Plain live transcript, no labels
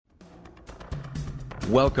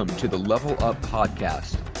Welcome to the Level Up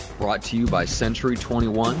Podcast, brought to you by Century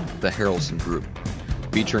 21, the Harrelson Group,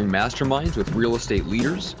 featuring masterminds with real estate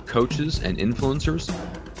leaders, coaches, and influencers,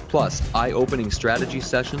 plus eye-opening strategy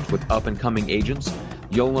sessions with up-and-coming agents.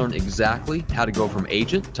 You'll learn exactly how to go from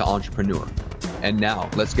agent to entrepreneur. And now,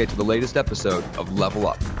 let's get to the latest episode of Level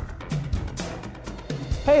Up.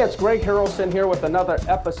 Hey, it's Greg Harrelson here with another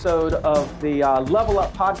episode of the Level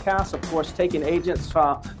Up Podcast, of course, taking agents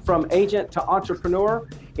from agent to entrepreneur.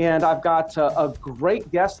 And I've got a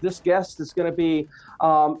great guest. This guest is going to be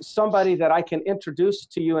somebody that I can introduce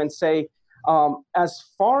to you and say, as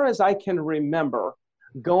far as I can remember,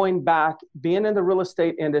 going back, being in the real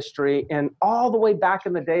estate industry, and all the way back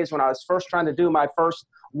in the days when I was first trying to do my first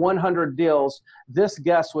 100 deals, this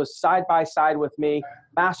guest was side by side with me,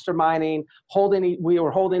 masterminding, we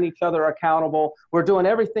were holding each other accountable. We're doing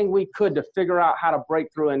everything we could to figure out how to break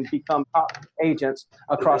through and become top agents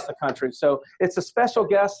across the country. So it's a special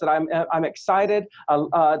guest that I'm excited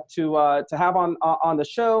to have on the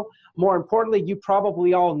show. More importantly, you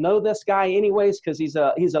probably all know this guy anyways, because he's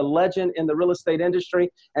a legend in the real estate industry,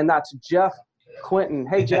 and that's Jeff Quinton.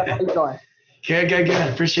 Hey, Jeff, how you doing? Good.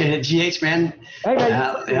 Appreciate it. GH, man. Hey, man,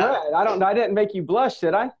 I didn't make you blush,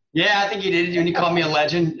 did I? Yeah, I think you did when you called me a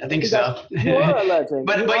legend. I think so. You are a legend.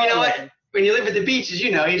 but you know what? When you live at the beach, as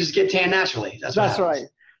you know, you just get tan naturally. That's right.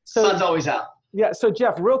 So, sun's always out. Yeah. So,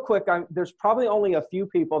 Jeff, real quick, there's probably only a few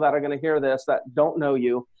people that are going to hear this that don't know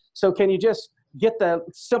you. So can you just get the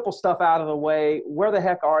simple stuff out of the way? Where the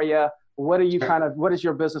heck are you? What does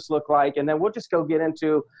your business look like? And then we'll just go get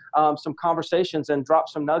into some conversations and drop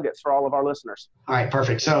some nuggets for all of our listeners. All right,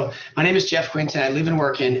 perfect. So my name is Jeff Quinton. I live and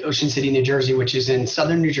work in Ocean City, New Jersey, which is in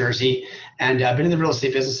southern New Jersey. And I've been in the real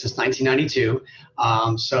estate business since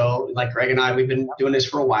 1992. So like Greg and I, we've been doing this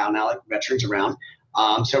for a while now, like veterans around.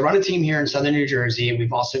 So I run a team here in southern New Jersey.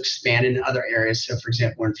 We've also expanded in other areas. So for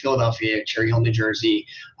example, we're in Philadelphia, Cherry Hill, New Jersey,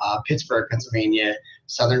 Pittsburgh, Pennsylvania,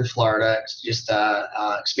 southern Florida, just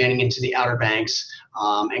expanding into the Outer Banks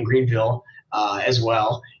and Greenville as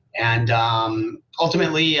well. And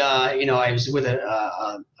ultimately, I was with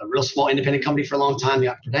a real small independent company for a long time,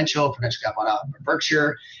 Prudential. Prudential got bought out by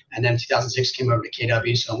Berkshire. And then 2006 came over to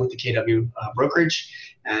KW. So I'm with the KW brokerage.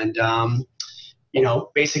 And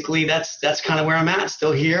basically that's kind of where I'm at,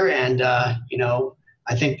 still here. And,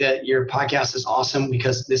 I think that your podcast is awesome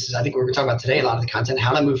because I think we're going to talk about today, a lot of the content,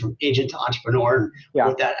 how to move from agent to entrepreneur and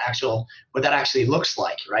what that actually looks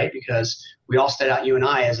like, right? Because we all started out, you and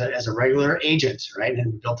I, as a regular agent, right?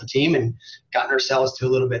 And we built a team and gotten ourselves to a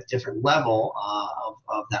little bit different level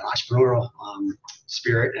of that entrepreneurial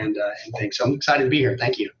spirit and things. So I'm excited to be here.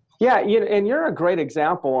 Thank you. Yeah, and you're a great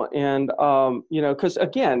example, and because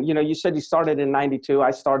again, you said you started in '92.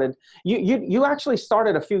 I started. You actually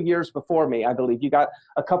started a few years before me, I believe. You got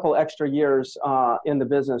a couple extra years in the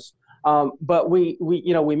business, but we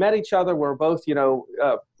met each other. We're both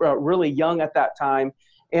really young at that time,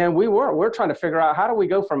 and we're trying to figure out how do we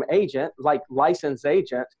go from agent, like licensed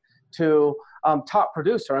agent, to top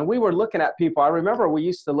producer. And we were looking at people. I remember we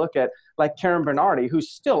used to look at like Karen Bernardi,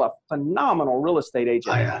 who's still a phenomenal real estate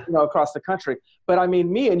agent, across the country. But I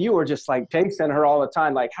mean, me and you were just like chasing her all the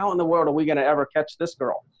time. Like, how in the world are we going to ever catch this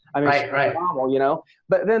girl? I mean, she's phenomenal,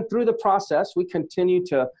 But then through the process, we continued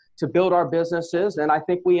to build our businesses. And I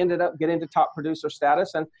think we ended up getting to top producer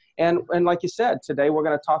status. And like you said, today we're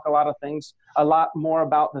going to talk a lot more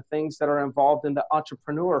about the things that are involved in the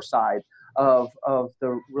entrepreneur side of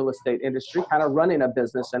the real estate industry, kind of running a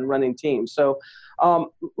business and running teams. So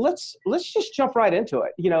let's just jump right into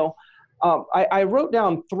it. I wrote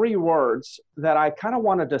down 3 words that I kind of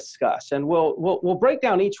want to discuss, and we'll break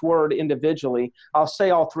down each word individually. I'll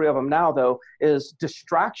say all 3 of them now, though, is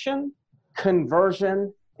distraction,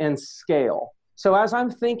 conversion, and scale. So as I'm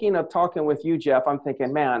thinking of talking with you, Jeff, I'm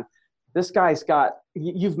thinking, man, this guy's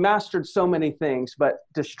you've mastered so many things, but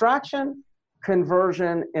distraction,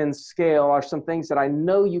 conversion, and scale are some things that I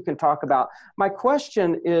know you can talk about. My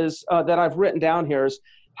question is that I've written down here is,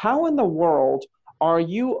 how in the world are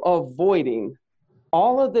you avoiding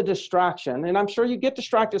all of the distraction? And I'm sure you get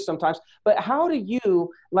distracted sometimes, but how do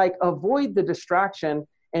you avoid the distraction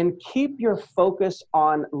and keep your focus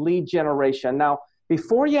on lead generation? Now,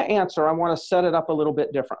 before you answer, I want to set it up a little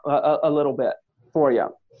bit different, a little bit for you.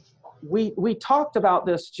 We talked about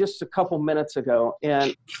this just a couple minutes ago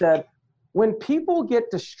and said, when people get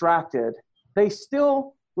distracted, they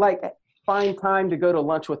still find time to go to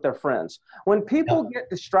lunch with their friends. When people get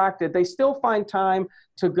distracted, they still find time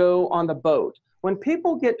to go on the boat. When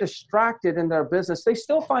people get distracted in their business, they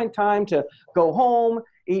still find time to go home,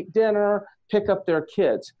 eat dinner, pick up their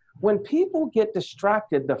kids. When people get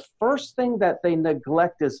distracted, the first thing that they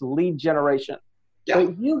neglect is lead generation. Yeah.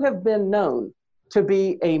 But you have been known to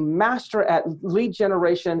be a master at lead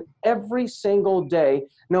generation every single day,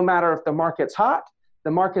 no matter if the market's hot,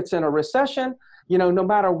 the market's in a recession, no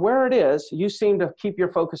matter where it is, you seem to keep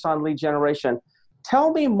your focus on lead generation.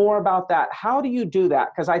 Tell me more about that. How do you do that?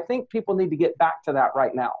 Because I think people need to get back to that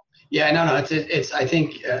right now. Yeah, no, it's I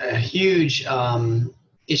think a huge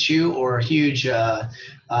issue or a huge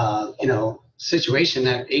situation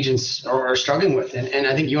that agents are struggling with, and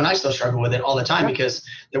I think you and I still struggle with it all the time because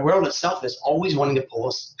the world itself is always wanting to pull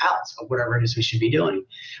us out of whatever it is we should be doing.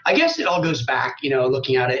 I guess it all goes back,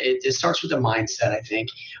 looking at it. It starts with the mindset, I think,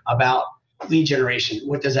 about lead generation.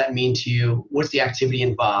 What does that mean to you? What's the activity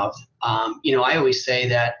involved? I always say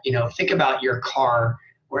that, think about your car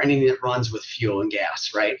or anything that runs with fuel and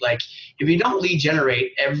gas, right? Like if you don't lead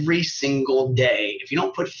generate every single day, if you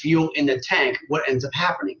don't put fuel in the tank, what ends up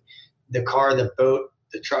happening? The car, the boat,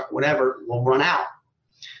 the truck, whatever will run out.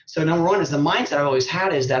 So number one is the mindset I've always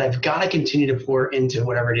had is that I've got to continue to pour into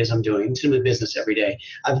whatever it is I'm doing, into the business every day.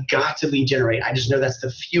 I've got to lead generate. I just know that's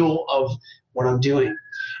the fuel of what I'm doing.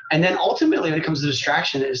 And then ultimately when it comes to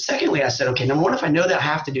distraction, secondly, I said, okay, number one, if I know that I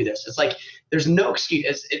have to do this, it's like, there's no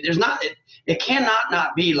excuse. It cannot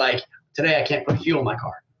not be like today I can't put fuel in my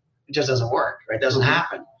car. It just doesn't work, right? It doesn't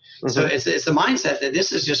happen. Mm-hmm. So it's the mindset that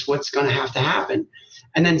this is just what's going to happen.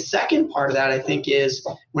 And then second part of that, I think, is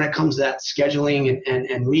when it comes to that scheduling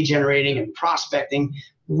and regenerating and prospecting,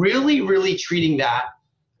 really, really treating that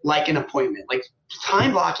like an appointment, like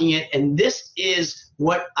time blocking it. And this is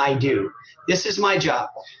what I do. This is my job.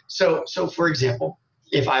 So for example,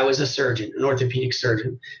 if I was a surgeon, an orthopedic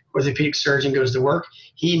surgeon goes to work,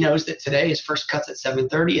 he knows that today his first cut's at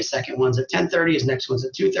 7:30, his second one's at 10:30, his next one's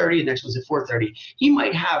at 2:30, his next one's at 4:30. He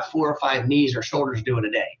might have 4 or 5 knees or shoulders doing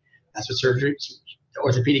a day. That's what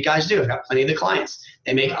orthopedic guys do. I've got plenty of the clients.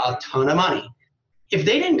 They make a ton of money. If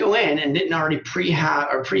they didn't go in and didn't already have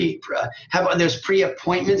those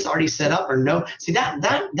pre-appointments already set up or no, see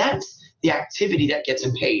that's the activity that gets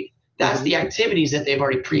them paid. That's the activities that they've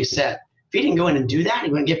already preset. If he didn't go in and do that, he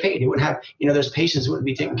wouldn't get paid. He wouldn't have, those patients wouldn't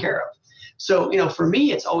be taken care of. So, for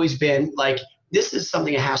me, it's always been like, this is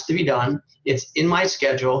something that has to be done. It's in my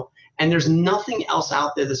schedule, and there's nothing else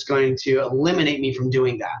out there that's going to eliminate me from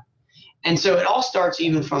doing that. And so it all starts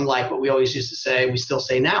even from like what we always used to say, we still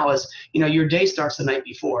say now is, your day starts the night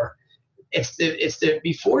before. It's the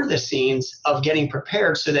before the scenes of getting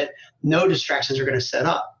prepared so that no distractions are going to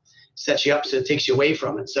set you up so it takes you away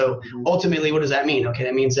from it. So ultimately, what does that mean? Okay,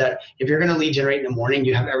 that means that if you're going to lead generate in the morning,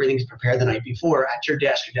 you have everything prepared the night before at your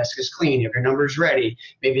desk is clean, you have your numbers ready.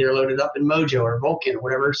 Maybe they're loaded up in Mojo or Vulcan or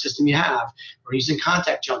whatever system you have. We're using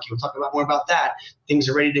Contact Junkie. We'll talk more about that. Things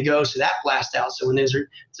are ready to go, so that blasts out. So when the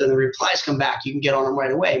replies come back, you can get on them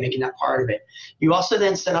right away, making that part of it. You also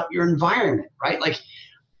then set up your environment, right? Like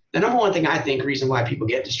the number one thing I think reason why people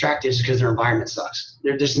get distracted is because their environment sucks.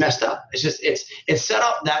 They're just messed up. It's just it's set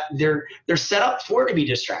up that they're set up for to be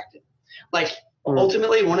distracted. Like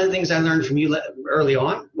ultimately, one of the things I learned from you early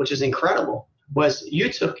on, which is incredible, was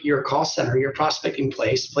you took your call center, your prospecting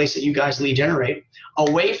place that you guys lead generate,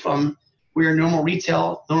 away from where your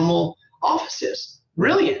normal office is.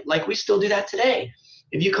 Brilliant. Like we still do that today.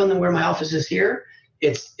 If you come to where my office is here,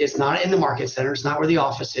 it's not in the market center. It's not where the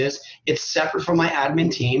office is. It's separate from my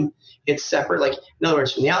admin team. It's separate. Like, in other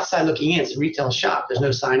words, from the outside looking in, it's a retail shop. There's no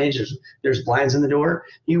signage. There's blinds in the door.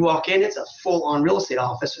 You walk in, it's a full-on real estate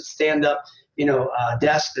office with stand-up,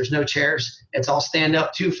 desk. There's no chairs. It's all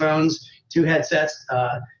stand-up, 2 phones, 2 headsets.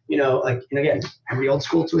 Again, every old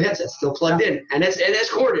school 2 headsets still plugged in, and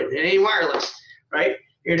it's corded. It ain't wireless, right?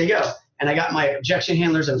 Here to go. And I got my objection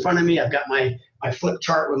handlers in front of me. I've got my flip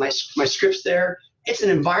chart with my scripts there. It's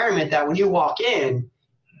an environment that when you walk in,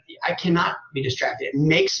 I cannot be distracted. It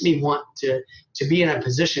makes me want to be in a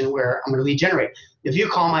position where I'm going to lead generate. If you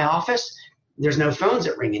call my office, there's no phones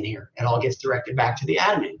that ring in here. It all gets directed back to the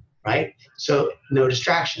admin, right? So no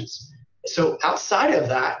distractions. So outside of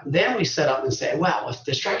that, then we set up and say, well, if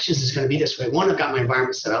distractions is going to be this way, 1, I've got my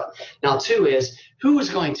environment set up. Now 2 is, who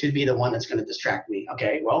is going to be the one that's going to distract me?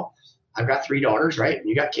 Okay, well, I've got 3 daughters, right? And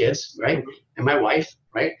you got kids, right? And my wife,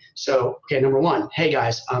 right? So, okay, number 1, hey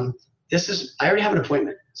guys, I already have an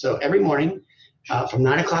appointment. So every morning from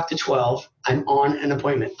 9 o'clock to 12, I'm on an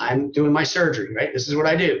appointment. I'm doing my surgery, right? This is what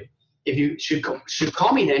I do. If you should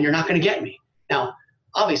call me then, you're not going to get me. Now,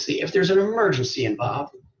 obviously, if there's an emergency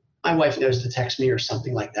involved, my wife knows to text me or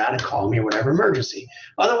something like that and call me or whatever emergency.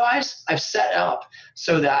 Otherwise, I've set up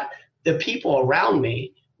so that the people around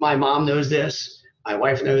me, my mom knows this, my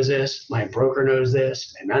wife knows this, my broker knows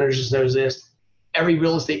this, my manager knows this, every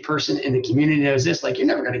real estate person in the community knows this. Like, you're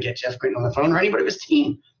never going to get Jeff Quinton on the phone or anybody of his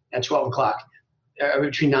team at 12 o'clock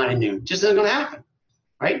between 9 and noon. Just isn't going to happen.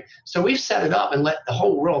 right? So we've set it up and let the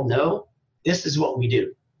whole world know this is what we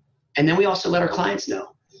do. And then we also let our clients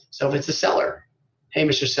know. So if it's a seller, hey,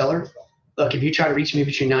 Mr. Seller, look, if you try to reach me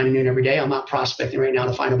between 9 and noon every day, I'm not prospecting right now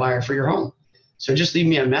to find a buyer for your home. So just leave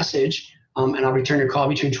me a message and I'll return your call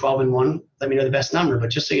between 12 and 1. Let me know the best number. But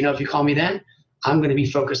just so you know, if you call me then, I'm going to be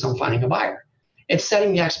focused on finding a buyer. It's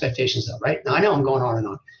setting the expectations up, right? Now, I know I'm going on and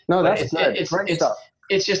on. No, that's good. It's great stuff.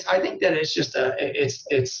 It's just, I think that it's just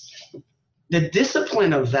it's the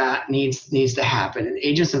discipline of that needs to happen. And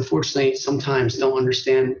agents, unfortunately, sometimes don't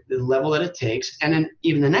understand the level that it takes. And then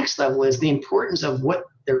even the next level is the importance of what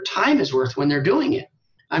their time is worth when they're doing it.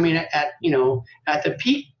 I mean, at the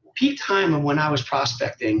peak time of when I was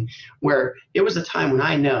prospecting, where it was a time when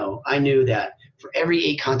I knew that for every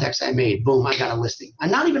 8 contacts I made, boom, I got a listing.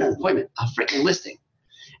 And not even an appointment, a freaking listing.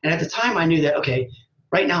 And at the time I knew that, okay,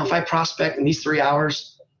 right now, if I prospect in these 3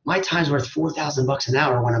 hours, my time's worth $4,000 an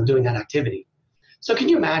hour when I'm doing that activity. So can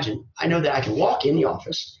you imagine? I know that I can walk in the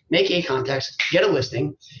office, make 8 contacts, get a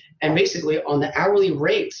listing, and basically on the hourly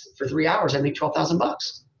rates for 3 hours, I make $12,000.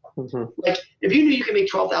 Mm-hmm. Like if you knew you could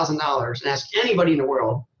make $12,000 and ask anybody in the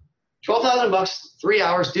world, $12,000, 3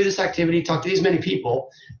 hours, do this activity, talk to these many people,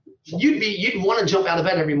 you'd want to jump out of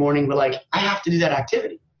bed every morning, but like, I have to do that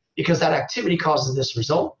activity because that activity causes this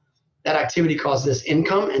result. That activity causes this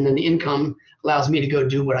income, and then the income allows me to go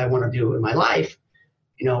do what I want to do in my life.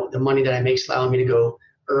 You know, the money that I make is allowing me to go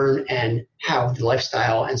earn and have the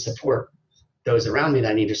lifestyle and support those around me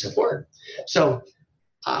that I need to support. So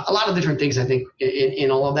a lot of different things, I think, in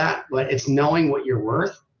all of that, but it's knowing what you're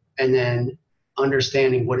worth and then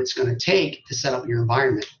understanding what it's going to take to set up your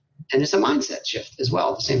environment. And it's a mindset shift as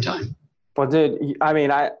well at the same time. Well, dude, I mean,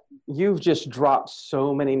 you've just dropped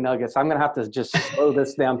so many nuggets. I'm going to have to just slow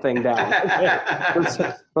this damn thing down.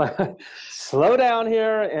 Slow down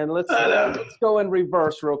here and let's go in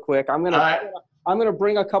reverse real quick. I'm going to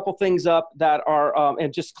bring a couple things up that are,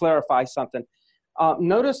 and just clarify something.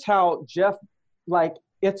 Notice how Jeff, like,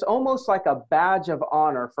 it's almost like a badge of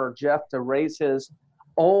honor for Jeff to raise his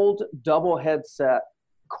old double headset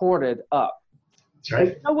corded up. That's right. And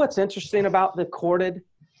you know what's interesting about the corded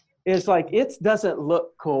is like it doesn't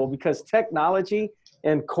look cool because technology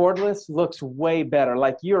and cordless looks way better.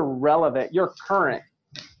 Like you're relevant, you're current.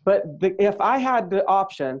 But if I had the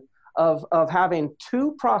option of having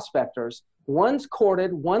 2 prospectors, one's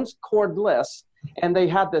corded, one's cordless, and they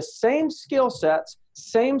had the same skill sets,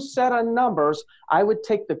 same set of numbers, I would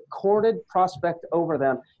take the corded prospect over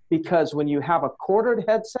them because when you have a corded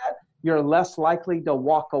headset, you're less likely to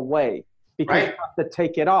walk away because you have to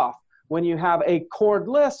take it off. When you have a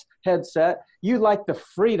cordless headset, you like the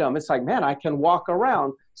freedom. It's like, man, I can walk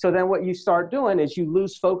around. So then what you start doing is you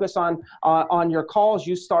lose focus on your calls.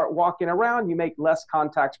 You start walking around. You make less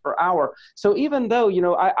contacts per hour. So even though, you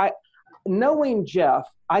know, I knowing Jeff,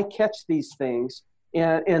 I catch these things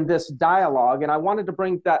in this dialogue, and I wanted to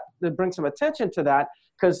bring some attention to that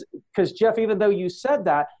because Jeff, even though you said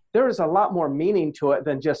that, there is a lot more meaning to it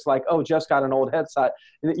than just like, oh, Jeff's got an old headset.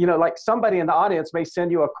 You know, like somebody in the audience may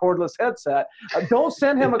send you a cordless headset. Don't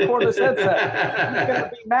send him a cordless headset. He's going to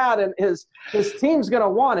be mad, and his team's going to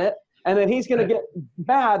want it, and then he's going to get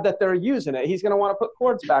mad that they're using it. He's going to want to put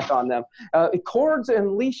cords back on them. Cords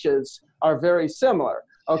and leashes are very similar,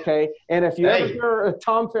 okay? And if you ever hear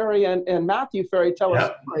Tom Ferry and Matthew Ferry tell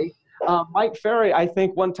a story, Mike Ferry, I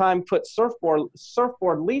think, one time put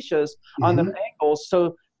surfboard leashes on the ankles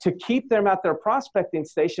to keep them at their prospecting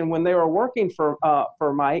station when they were working for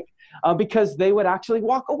Mike, because they would actually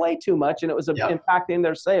walk away too much, and it was impacting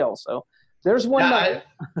their sales. So there's one.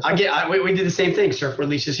 We did the same thing. Surfboard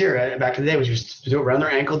leashes here back in the day. We just do it around their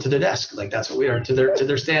ankle to their desk, like that's what we are to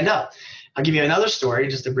their stand up. I'll give you another story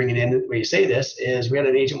just to bring it in where you say this is we had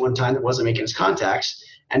an agent one time that wasn't making his contacts,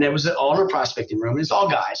 and it was all in a prospecting room. And it's all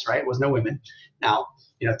guys, right? It was no women. Now,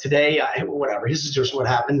 you know, today, whatever, this is just what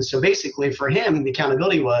happened. So basically for him, the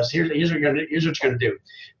accountability was, here's what you're going to do.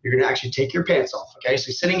 You're going to actually take your pants off, okay? So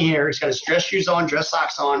he's sitting here, he's got his dress shoes on, dress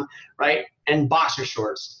socks on, right? And boxer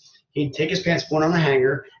shorts. He'd take his pants, put it on a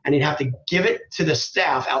hanger, and he'd have to give it to the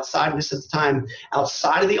staff outside, this at the time,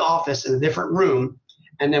 outside of the office in a different room.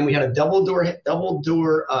 And then we had a double door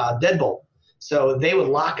deadbolt. So they would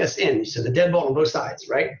lock us in. So the deadbolt on both sides,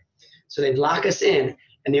 right? So they'd lock us in.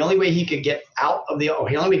 And the only way he could get out of he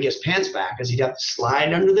only get his pants back is he'd have to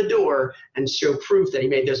slide under the door and show proof that he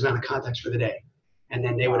made those amount of contacts for the day. And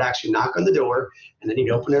then they would actually knock on the door, and then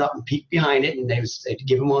he'd open it up and peek behind it, and they'd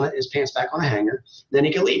give him his pants back on a hanger. And then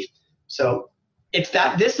he could leave. So it's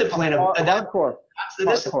that discipline of hardcore. That's the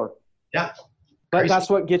discipline. Yeah. But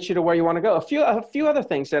that's what gets you to where you want to go. A few other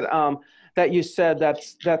things that you said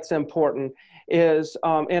that's important. is,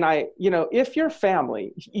 and if you're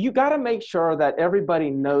family, you got to make sure that everybody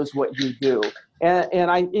knows what you do.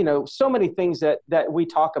 And so many things that we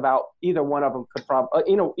talk about, either one of them could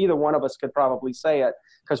either one of us could probably say it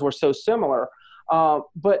because we're so similar.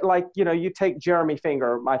 But like, you take Jeremy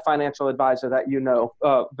Finger, my financial advisor that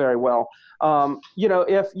very well.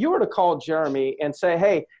 If you were to call Jeremy and say,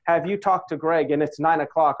 hey, have you talked to Greg? And it's 9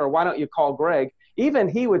 o'clock, or why don't you call Greg? Even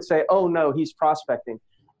he would say, oh no, he's prospecting.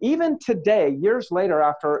 Even today, years later,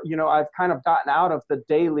 after, I've kind of gotten out of the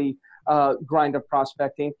daily grind of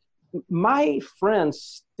prospecting, my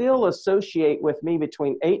friends still associate with me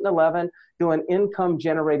between 8 and 11 doing income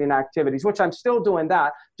generating activities, which I'm still doing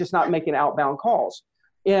that, just not making outbound calls.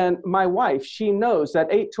 And my wife, she knows that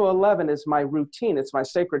 8 to 11 is my routine. It's my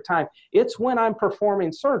sacred time. It's when I'm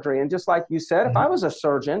performing surgery. And just like you said, if I was a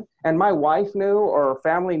surgeon and my wife knew or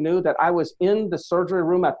family knew that I was in the surgery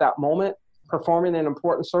room at that moment performing an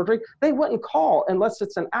important surgery, they wouldn't call unless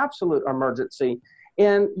it's an absolute emergency.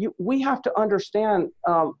 And we have to understand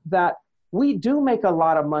that we do make a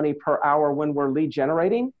lot of money per hour when we're lead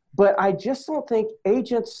generating, but I just don't think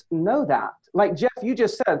agents know that. Like Jeff, you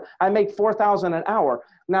just said, I make $4,000 an hour.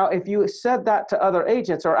 Now, if you said that to other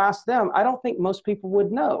agents or asked them, I don't think most people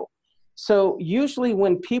would know. So usually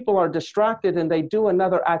when people are distracted and they do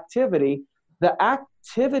another activity, the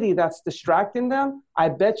activity that's distracting them, I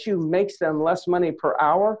bet you makes them less money per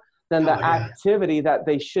hour than the activity that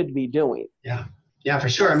they should be doing. Yeah, for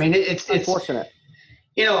sure. I mean, it's unfortunate.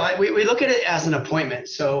 We look at it as an appointment.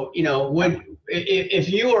 So, if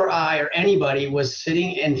you or I or anybody was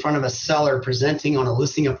sitting in front of a seller presenting on a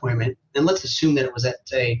listing appointment, and let's assume that it was at,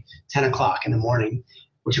 say, 10 o'clock in the morning,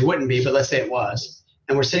 which it wouldn't be, but let's say it was,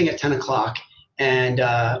 and we're sitting at 10 o'clock and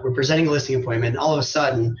we're presenting a listing appointment, and all of a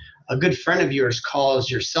sudden, a good friend of yours calls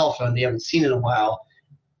your cell phone they haven't seen in a while.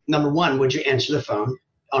 Number one, would you answer the phone?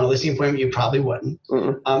 On a listing appointment, you probably wouldn't.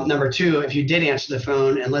 Number two, if you did answer the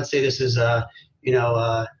phone, and let's say this is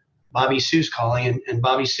Bobby Sue's calling, and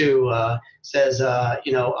Bobby Sue says,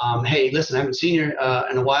 hey, listen, I haven't seen you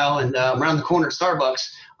in a while, and I'm around the corner at Starbucks.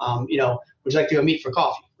 Would you like to go meet for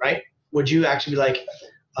coffee, right? Would you actually be like,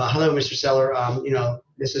 hello, Mr. Seller,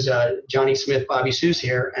 this is Johnny Smith, Bobby Sue's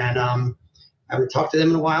here, and I haven't talked to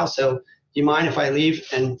them in a while, so do you mind if I leave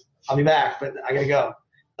and I'll be back, but I gotta go.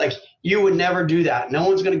 Like, you would never do that. No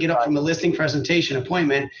one's going to get up from a listing presentation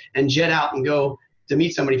appointment and jet out and go to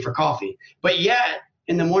meet somebody for coffee. But yet,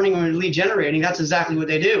 in the morning when we're lead generating, that's exactly what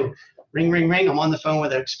they do. Ring, ring, ring. I'm on the phone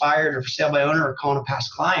with an expired or for sale by owner or calling a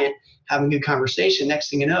past client, having a good conversation. Next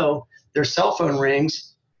thing you know, their cell phone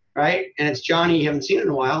rings, right? And it's Johnny you haven't seen in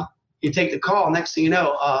a while. You take the call. Next thing you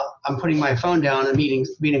know, I'm putting my phone down and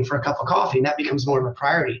meeting for a cup of coffee. And that becomes more of a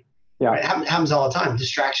priority. Yeah. Right? It happens all the time.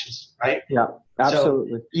 Distractions, right? Yeah.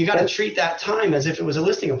 Absolutely. So you got to treat that time as if it was a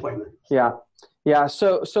listing appointment. Yeah. Yeah.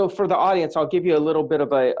 So for the audience, I'll give you a little bit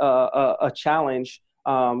of a challenge.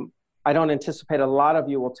 I don't anticipate a lot of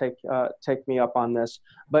you will take me up on this,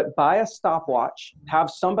 but buy a stopwatch, have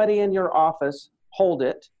somebody in your office hold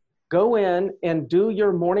it, go in and do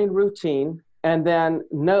your morning routine, and then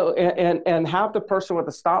and have the person with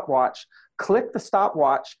the stopwatch click the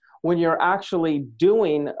stopwatch when you're actually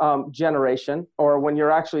doing generation or when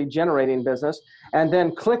you're actually generating business, and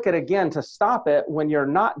then click it again to stop it when you're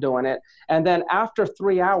not doing it. And then after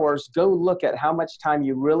 3 hours, go look at how much time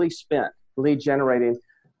you really spent lead generating.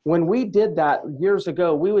 When we did that years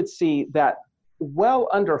ago, we would see that well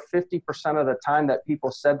under 50% of the time that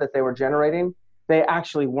people said that they were generating, they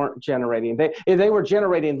actually weren't generating. They were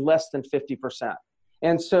generating less than 50%.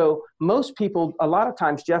 And so most people, a lot of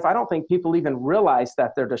times, Jeff, I don't think people even realize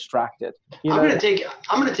that they're distracted. I'm going to take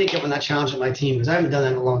up on that challenge with my team because I haven't done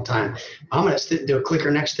that in a long time. I'm going to do a clicker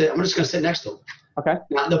next to it. I'm just going to sit next to them. Okay.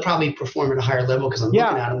 Now, they'll probably perform at a higher level because I'm looking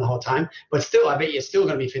at them the whole time. But still, I bet you it's still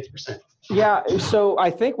going to be 50%. Yeah. So I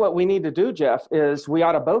think what we need to do, Jeff, is we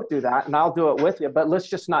ought to both do that, and I'll do it with you. But let's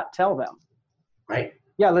just not tell them. Right.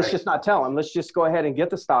 Yeah. Let's just not tell them. Let's just go ahead and get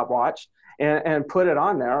the stopwatch and put it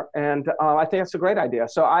on there. And I think that's a great idea.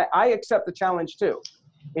 So I accept the challenge too.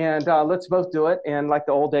 And let's both do it. And like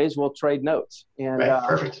the old days, we'll trade notes. And,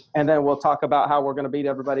 perfect. And then we'll talk about how we're going to beat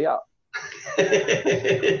everybody up.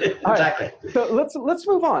 Exactly. Right. So let's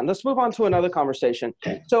move on. Let's move on to another conversation.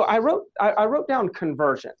 Okay. So I wrote down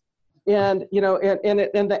conversion. And,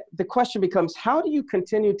 the question becomes, how do you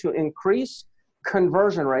continue to increase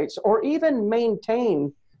conversion rates or even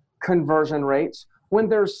maintain conversion rates when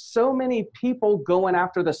there's so many people going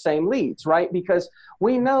after the same leads, right? Because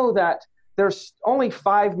we know that there's only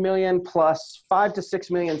 5 million plus 5 to 6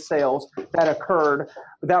 million sales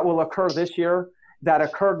that will occur this year. that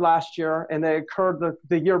occurred last year and they occurred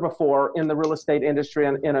the year before in the real estate industry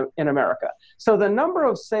in America. So the number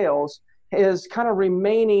of sales is kind of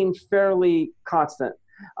remaining fairly constant.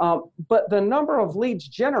 But the number of leads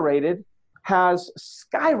generated has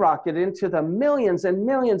skyrocketed into the millions and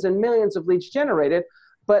millions and millions of leads generated,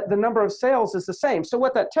 but the number of sales is the same. So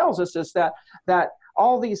what that tells us is that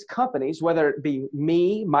all these companies, whether it be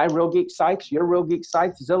me, my Real Geek sites, your Real Geek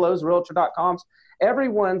sites, Zillow's, Realtor.com's,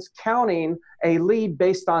 everyone's counting a lead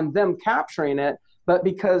based on them capturing it. But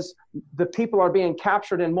because the people are being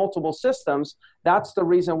captured in multiple systems, that's the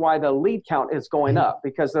reason why the lead count is going up,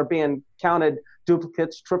 because they're being counted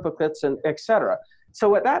duplicates, triplicates, and et cetera. So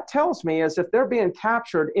what that tells me is if they're being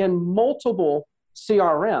captured in multiple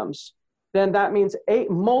CRMs, then that means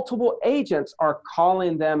multiple agents are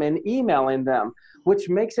calling them and emailing them, which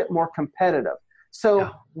makes it more competitive. So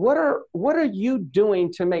what are you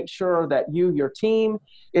doing to make sure that your team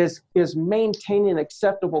is maintaining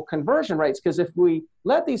acceptable conversion rates? Because if we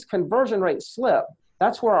let these conversion rates slip,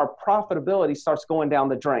 that's where our profitability starts going down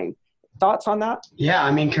the drain. Thoughts on that? Yeah,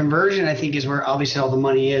 I mean, conversion, I think, is where obviously all the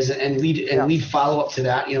money is, and lead follow-up to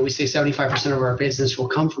that. You know, we say 75% of our business will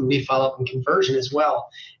come from lead follow-up and conversion as well.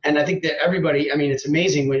 And I think that everybody, I mean, it's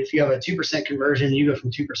amazing when if you have a 2% conversion, you go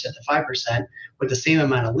from 2% to 5% with the same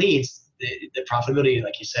amount of leads, the profitability,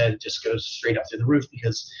 like you said, just goes straight up through the roof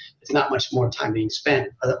because it's not much more time being spent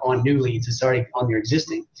on new leads. It's already on your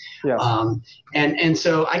existing. Yes. And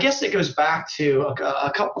so I guess it goes back to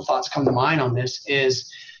a couple of thoughts come to mind on this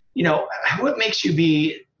is, you know, what makes you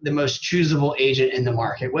be the most choosable agent in the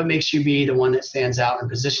market? What makes you be the one that stands out and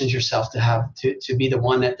positions yourself to be the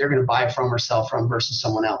one that they're going to buy from or sell from versus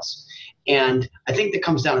someone else? And I think that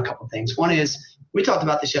comes down to a couple of things. One is, we talked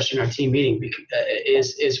about this yesterday in our team meeting,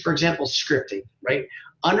 is for example, scripting, right?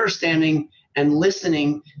 Understanding and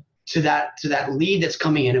listening to that lead that's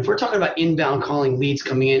coming in. If we're talking about inbound calling leads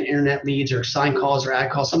coming in, internet leads or sign calls or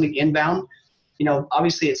ad calls, something inbound, you know,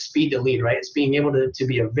 obviously it's speed to lead, right? It's being able to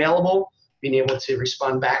be available, being able to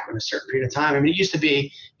respond back in a certain period of time. I mean, it used to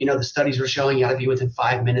be, you know, the studies were showing you got to be within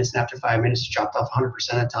 5 minutes, and after 5 minutes, it dropped off 100%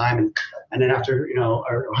 of the time, and then after, you know,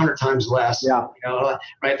 or 100 times less, yeah. You know,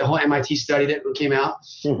 right? The whole MIT study that came out.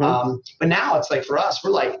 Mm-hmm. But now it's like for us, we're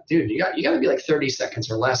like, dude, you got to be like 30 seconds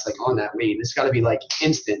or less, like on that lead. It's got to be like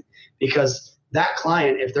instant, because that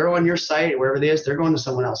client, if they're on your site, wherever it is, they're going to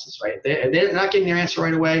someone else's, right? They're not getting their answer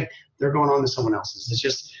right away. They're going on to someone else's. It's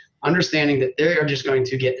just understanding that they are just going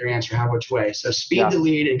to get their answer which way. So speed to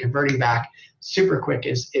lead and converting back super quick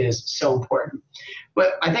is so important.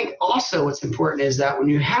 But I think also what's important is that when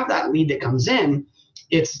you have that lead that comes in,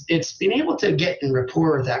 it's being able to get in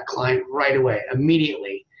rapport with that client right away,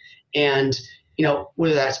 immediately. And, you know,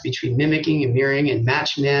 whether that's between mimicking and mirroring and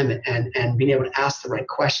matching them and being able to ask the right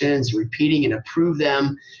questions, repeating and approve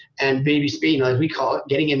them, and baby speed, you know, as we call it,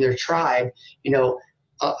 getting in their tribe, you know,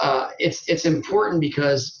 it's important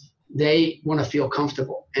because they want to feel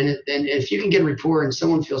comfortable. And if you can get a rapport and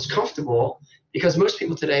someone feels comfortable, because most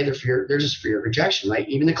people today, they're just fear of rejection, right?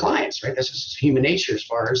 Even the clients, right? That's just human nature as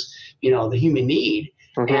far as, you know, the human need.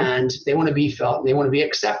 Mm-hmm. And they want to be felt and they want to be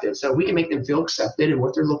accepted. So we can make them feel accepted and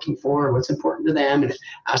what they're looking for, what's important to them, and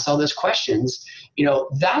ask all those questions. You know,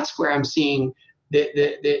 that's where I'm seeing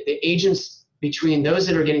the agents between those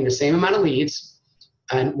that are getting the same amount of leads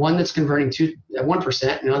and one that's converting to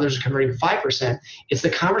 1% and others are converting 5%. It's the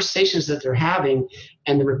conversations that they're having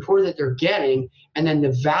and the rapport that they're getting, and then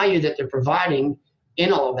the value that they're providing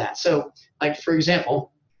in all of that. So, like for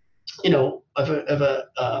example, you know, if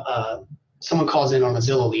someone calls in on a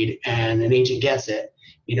Zillow lead and an agent gets it,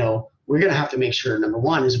 you know, we're going to have to make sure, number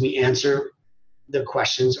one, is we answer the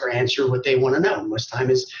questions or answer what they want to know. Most time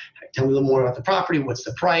is, tell me a little more about the property. What's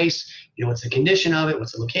the price? You know, what's the condition of it?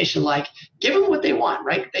 What's the location like? Give them what they want,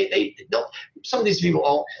 right? They don't. Some of these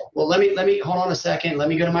people, well, let me hold on a second. Let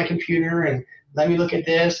me go to my computer and let me look at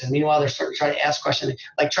this. And meanwhile, they're starting to try to ask questions,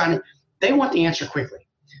 they want the answer quickly.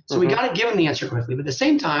 So we got to give them the answer quickly. But at the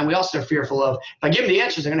same time, we also are fearful of, if I give them the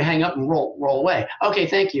answers, they're going to hang up and roll away. Okay,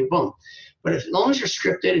 thank you, boom. But as long as you're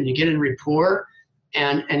scripted and you get in rapport,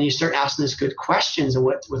 and you start asking those good questions and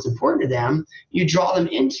what's important to them, you draw them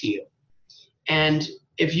into you. And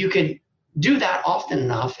if you could do that often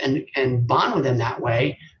enough and bond with them that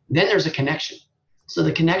way, then there's a connection. So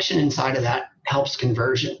the connection inside of that helps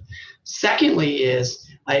conversion. Secondly is,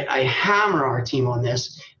 I hammer our team on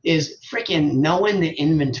this, is freaking knowing the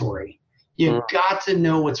inventory. You've got to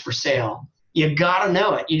know what's for sale. You got to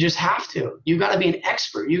know it. You just have to. You got to be an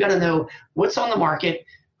expert. You got to know what's on the market,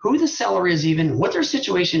 who the seller is even, what their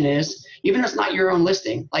situation is. even if it's not your own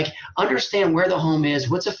listing, like understand where the home is,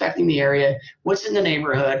 what's affecting the area, what's in the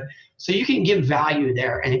neighborhood, so you can give value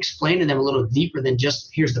there and explain to them a little deeper than just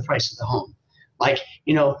here's the price of the home. Like,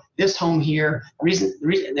 this home here, the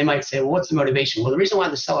reason they might say, well, what's the motivation? Well, the reason why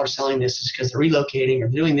the seller's selling this is because they're relocating or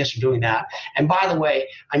doing this or doing that. And by the way,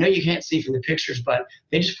 I know you can't see from the pictures, but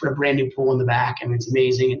they just put a brand new pool in the back. I mean, it's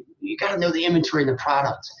amazing. And you got to know the inventory and the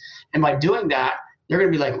product. And by doing that, they're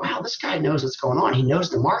going to be like, wow, this guy knows what's going on. He knows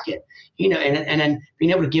the market, and then being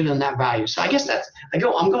able to give them that value. So I guess I'm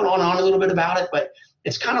going on and on a little bit about it, but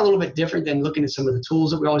it's kind of a little bit different than looking at some of the tools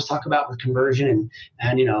that we always talk about with conversion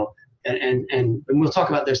and we'll talk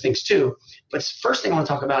about those things too. But first thing I want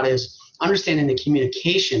to talk about is understanding the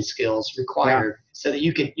communication skills required so that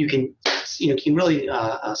you can really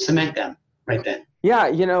cement them right then.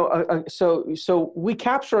 Yeah. So we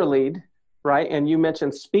capture a lead, right? And you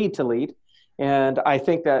mentioned speed to lead. And I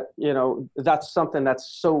think that, that's something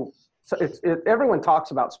that's everyone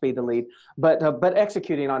talks about speed to lead, but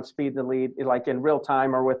executing on speed to lead, like in real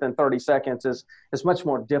time or within 30 seconds is much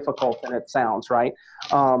more difficult than it sounds, right?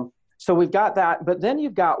 So we've got that, but then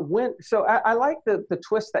you've got so I like the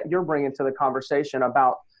twist that you're bringing to the conversation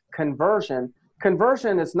about conversion.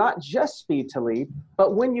 Conversion is not just speed to lead,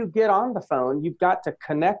 but when you get on the phone, you've got to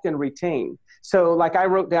connect and retain. So like I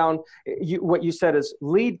wrote down, what you said is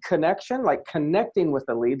lead connection, like connecting with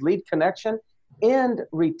the lead connection and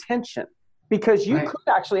retention, because you could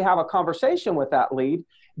actually have a conversation with that lead,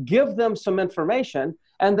 give them some information,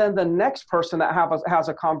 and then the next person that has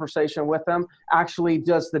a conversation with them actually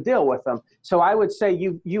does the deal with them. So I would say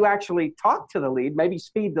you actually talk to the lead, maybe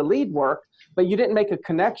speed the lead work, but you didn't make a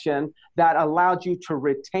connection that allowed you to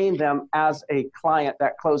retain them as a client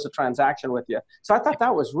that closed a transaction with you. So I thought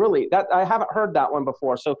that was I haven't heard that one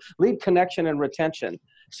before. So lead connection and retention.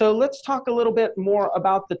 So let's talk a little bit more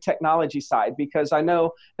about the technology side, because I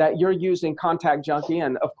know that you're using Contact Junkie,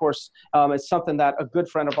 and of course, it's something that a good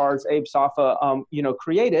friend of ours, Abe Safa,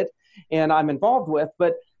 created, and I'm involved with.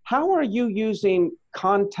 But how are you using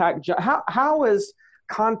Contact Junkie? How is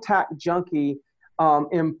Contact Junkie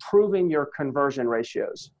improving your conversion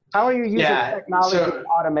ratios? How are you using technology and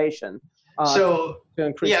automation to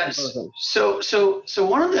increase conversion? So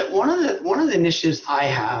one of the initiatives I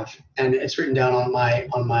have, and it's written down on my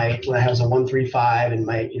what I have is a 1-3-5 and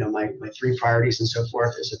my my 3 priorities and so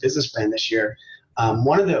forth as a business plan this year.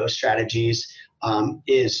 One of those strategies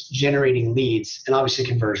is generating leads and obviously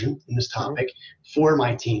conversion in this topic for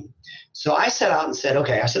my team. So I set out and said,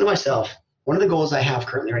 I said to myself, one of the goals I have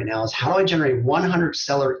currently right now is how do I generate 100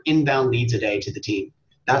 seller inbound leads a day to the team?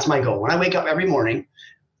 That's my goal. When I wake up every morning,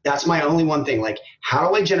 that's my only one thing. Like, how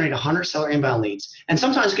do I generate 100 seller inbound leads? And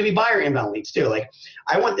sometimes it could be buyer inbound leads too. Like,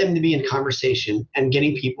 I want them to be in conversation and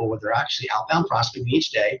getting people where they're actually outbound prospecting each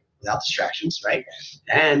day without distractions, right?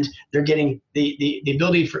 And they're getting the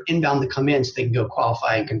ability for inbound to come in so they can go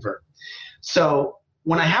qualify and convert. So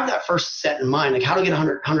when I have that first set in mind, like how to get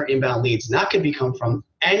 100 inbound leads, and that could become from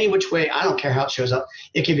any which way. I don't care how it shows up.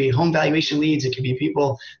 It could be home valuation leads. It could be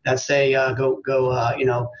people that say, I'm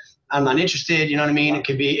not interested. You know what I mean? It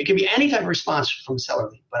could be any type of response from a seller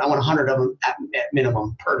lead, but I want 100 of them at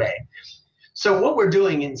minimum per day. So what we're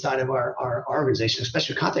doing inside of our organization,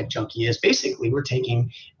 especially Contact Junkie, is basically we're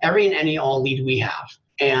taking every and any all lead we have,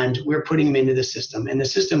 and we're putting them into the system. And the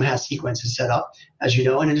system has sequences set up, as you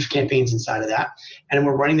know, and there's campaigns inside of that. And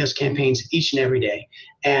we're running those campaigns each and every day.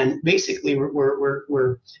 And basically,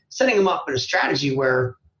 we're setting them up in a strategy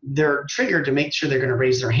where they're triggered to make sure they're going to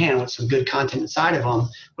raise their hand with some good content inside of them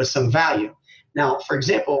with some value. Now, for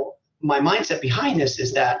example, my mindset behind this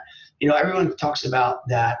is that, everyone talks about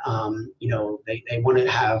that, they want to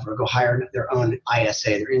have or go hire their own ISA,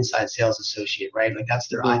 their inside sales associate, right? Like that's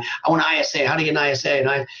their, I want an ISA, how to get an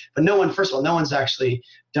ISA? But no one's actually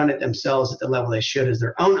done it themselves at the level they should as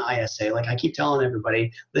their own ISA. Like I keep telling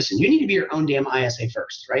everybody, listen, you need to be your own damn ISA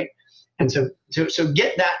first, right? And so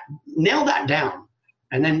get that, nail that down.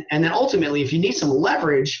 And then ultimately, if you need some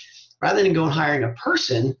leverage, rather than going hiring a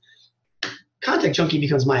person, Contact Junkie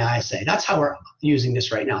becomes my ISA. That's how we're using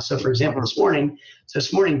this right now. So for example, this morning,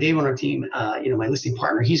 Dave on our team, my listing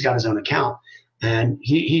partner, he's got his own account. And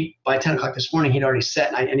he by 10 o'clock this morning, he'd already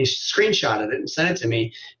set, and he screenshotted it and sent it to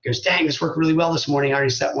me. He goes, dang, this worked really well this morning. I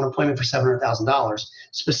already set one appointment for $700,000,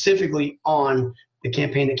 specifically on the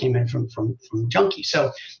campaign that came in from Junkie.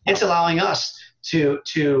 So it's allowing us to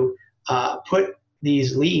put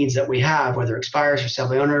these leads that we have, whether expires or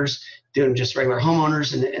sell owners, doing just regular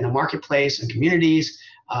homeowners in the marketplace and communities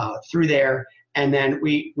through there. And then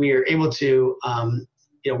we are able to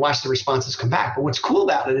watch the responses come back. But what's cool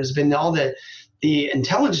about it has been all the the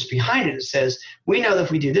intelligence behind it, it says, we know that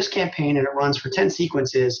if we do this campaign and it runs for 10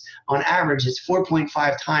 sequences, on average, it's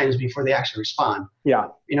 4.5 times before they actually respond. Yeah.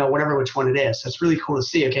 Whatever which one it is. So it's really cool to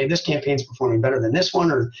see, okay, this campaign's performing better than this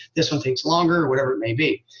one, or this one takes longer, or whatever it may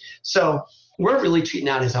be. So we're really treating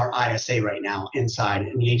that as our ISA right now inside,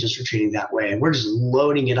 and the agents are treating that way. And we're just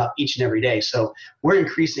loading it up each and every day. So we're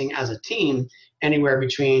increasing as a team anywhere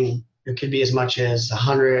between, it could be as much as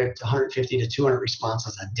 100 to 150 to 200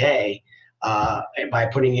 responses a day by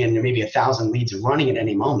putting in maybe 1,000 leads and running at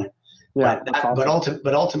any moment. Yeah, but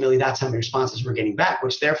ultimately, that's how many responses we're getting back,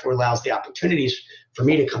 which therefore allows the opportunities for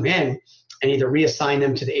me to come in and either reassign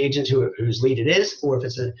them to the agent whose lead it is, or if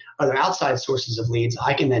it's other outside sources of leads,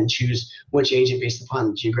 I can then choose which agent based upon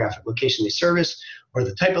the geographic location they service or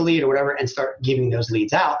the type of lead or whatever, and start giving those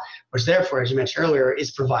leads out, which therefore, as you mentioned earlier,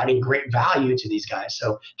 is providing great value to these guys.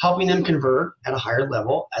 So helping them convert at a higher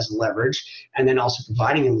level as leverage, and then also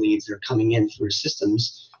providing them leads that are coming in through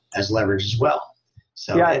systems as leverage as well.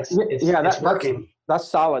 So it's working. That's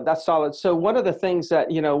solid. That's solid. So one of the things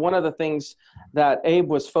that Abe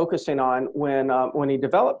was focusing on when he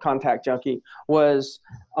developed Contact Junkie was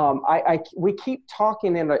we keep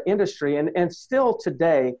talking in the industry, and still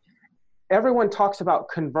today, everyone talks about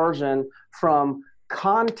conversion from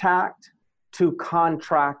contact to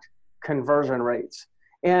contract conversion rates.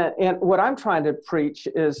 And what I'm trying to preach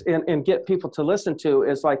is, and get people to listen to,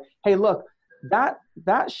 is like, hey, look,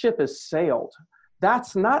 that ship has sailed.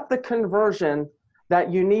 That's not the conversion that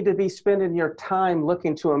you need to be spending your time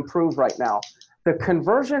looking to improve right now. The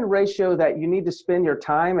conversion ratio that you need to spend your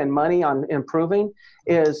time and money on improving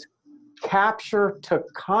is capture to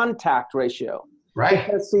contact ratio. Right.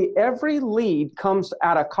 Because see, every lead comes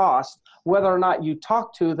at a cost, whether or not you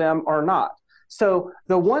talk to them or not. So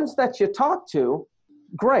the ones that you talk to,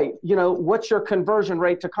 great. What's your conversion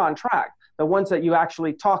rate to contract? The ones that you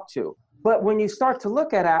actually talk to. But when you start to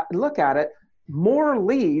look at it, more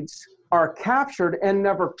leads are captured and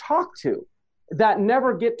never talked to, that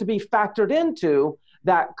never get to be factored into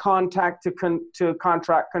that contact to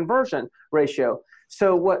contract conversion ratio.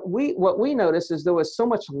 So what we noticed is there was so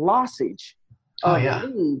much lossage of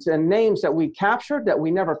leads and names that we captured that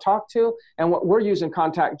we never talked to. And what we're using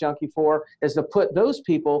Contact Junkie for is to put those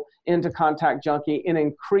people into Contact Junkie and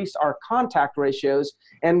increase our contact ratios.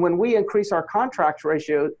 And when we increase our contact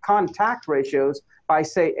ratios by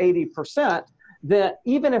say 80%, then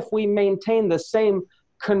even if we maintain the same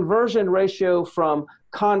conversion ratio from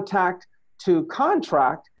contact to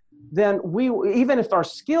contract, then even if our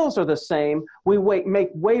skills are the same, we make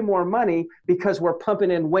way more money because we're pumping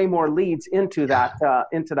in way more leads into that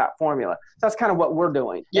formula. So that's kind of what we're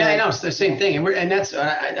doing. Yeah, I know, it's the same thing, and that's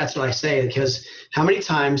what I say, because how many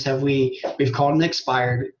times have we've called an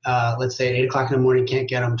expired, let's say at 8 o'clock in the morning, can't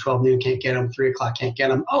get them, 12 noon, can't get them, 3 o'clock, can't get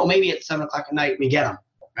them. Oh, maybe at 7 o'clock at night we get them.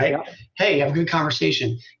 Right? Yeah. Hey, have a good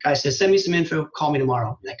conversation. Guy says, send me some info, call me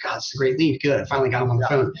tomorrow. I'm like, God, it's a great lead. Good. I finally got him on the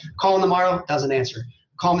phone. Call him tomorrow, doesn't answer.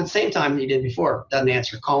 Call him at the same time that you did before, doesn't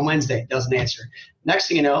answer. Call him Wednesday, doesn't answer. Next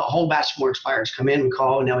thing you know, a whole batch of more expires come in. We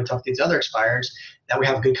call, and now we talk to these other expires that we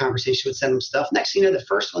have a good conversation with, send them stuff. Next thing you know, the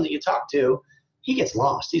first one that you talk to, he gets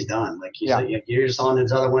lost. He's done. Like you're just on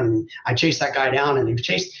this other one. And I chase that guy down, and we've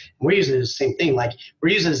chased. And we're using it as the same thing. Like we're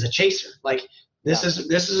using it as a chaser. Like this is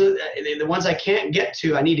the ones I can't get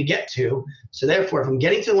to, I need to get to. So therefore, if I'm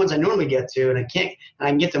getting to the ones I normally get to, and I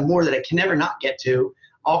can get to more that I can never not get to,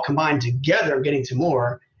 all combined together, I'm getting to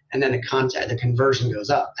more, and then the conversion goes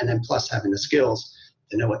up, and then plus having the skills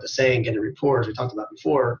to know what to say and get a report, as we talked about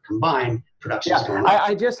before, combined production is going up.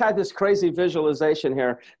 I just had this crazy visualization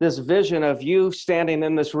here, this vision of you standing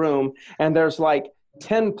in this room, and there's like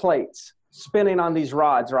 10 plates spinning on these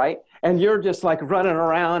rods, right? And you're just like running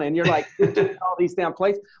around, and you're like all these damn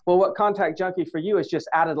plates. Well, what Contact Junkie for you is just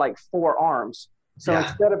added like 4 arms. So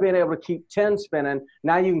instead of being able to keep 10 spinning,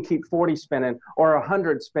 now you can keep 40 spinning or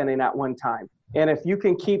 100 spinning at one time. And if you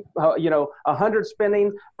can keep, 100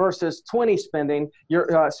 spinning versus 20 spinning,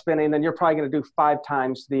 then you're probably going to do 5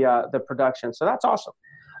 times the production. So that's awesome.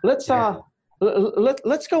 Let's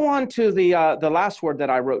go on to the last word that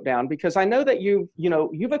I wrote down, because I know that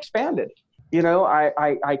you've expanded.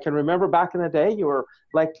 I can remember back in the day, you were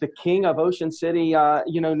like the king of Ocean City,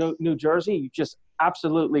 New Jersey. You just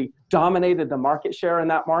absolutely dominated the market share in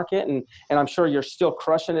that market. And I'm sure you're still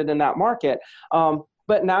crushing it in that market.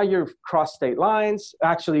 But now you've crossed state lines.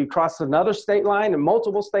 Actually, you crossed another state line and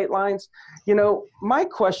multiple state lines. My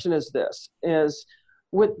question is this, is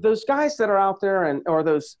with those guys that are out there or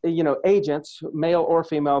those, agents, male or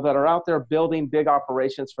female, that are out there building big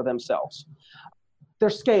operations for themselves,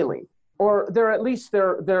 they're scaling, or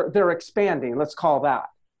they're expanding, let's call that,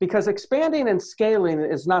 because expanding and scaling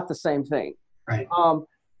is not the same thing. Right.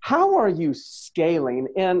 How are you scaling?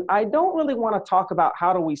 And I don't really want to talk about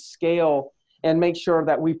how do we scale and make sure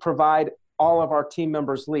that we provide all of our team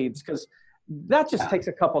members leads, because that just takes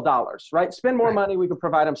a couple dollars, right? Spend more money, we can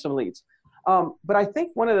provide them some leads. But I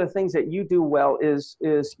think one of the things that you do well is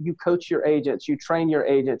you coach your agents, you train your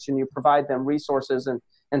agents, and you provide them resources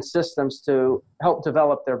and systems to help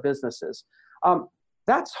develop their businesses.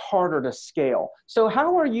 That's harder to scale. So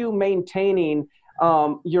how are you maintaining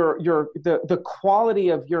the quality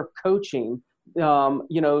of your coaching,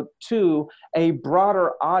 to a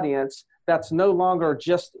broader audience that's no longer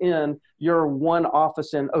just in your one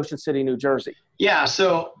office in Ocean City, New Jersey? Yeah,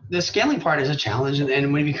 so the scaling part is a challenge,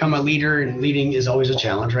 and when you become a leader, and leading is always a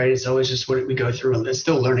challenge, right? It's always just what we go through, and it's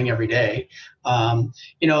still learning every day.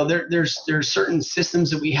 There's certain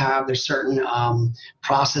systems that we have, there's certain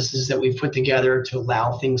processes that we've put together to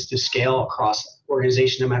allow things to scale across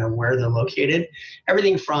organization, no matter where they're located.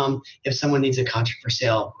 Everything from if someone needs a contract for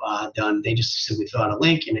sale done, they just simply fill out a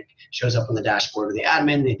link and it shows up on the dashboard of the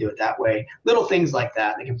admin. They do it that way. Little things like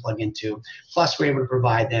that they can plug into. Plus, we're able to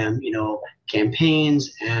provide them,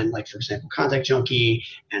 campaigns and, like, for example, Contact Junkie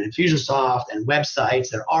and Infusionsoft and websites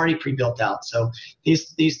that are already pre-built out. So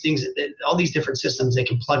these things, all these different systems they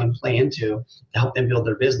can plug and play into to help them build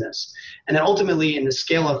their business. And then ultimately, in the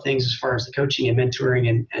scale of things, as far as the coaching and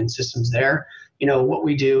mentoring and systems there, what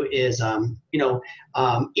we do is,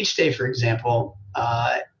 each day, for example,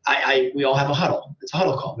 we all have a huddle. It's a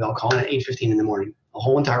huddle call. We all call in at 8:15 in the morning, a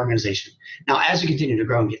whole entire organization. Now, as we continue to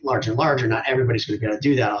grow and get larger and larger, not everybody's going to be able to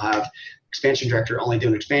do that. I'll have expansion director only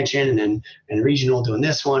doing expansion, and regional doing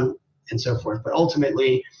this one, and so forth. But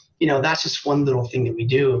ultimately, that's just one little thing that we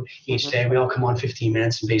do each day. We all come on 15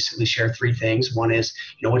 minutes and basically share three things. One is,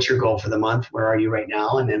 what's your goal for the month? Where are you right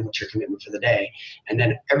now? And then what's your commitment for the day? And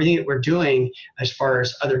then everything that we're doing as far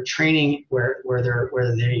as other training where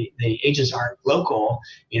the agents aren't local,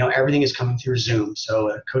 everything is coming through Zoom.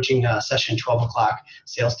 So a coaching session, 12 o'clock,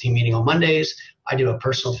 sales team meeting on Mondays. I do a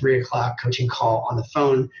personal 3 o'clock coaching call on the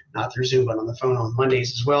phone, not through Zoom, but on the phone on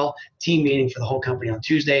Mondays as well. Team meeting for the whole company on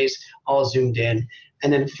Tuesdays, all Zoomed in.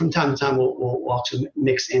 And then from time to time, we'll also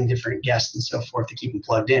mix in different guests and so forth to keep them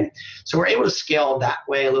plugged in. So we're able to scale that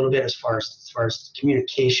way a little bit as far as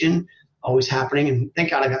communication always happening. And thank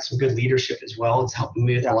God I got some good leadership as well. It's helping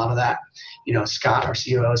me with a lot of that. Scott, our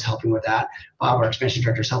COO, is helping with that. Bob, our expansion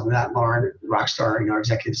director, is helping with that. Lauren, Rockstar, our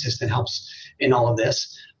executive assistant, helps in all of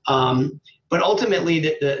this. But ultimately,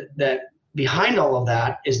 that behind all of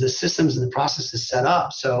that is the systems and the processes set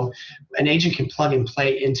up. So an agent can plug and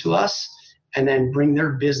play into us and then bring their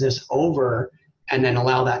business over and then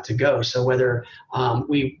allow that to go. So whether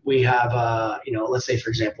we have, let's say, for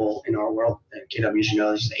example, in our world at KW,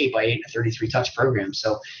 there's an 8x8 and a 33 touch program.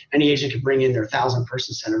 So any agent can bring in their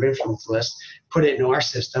 1,000-person center of influence list, put it into our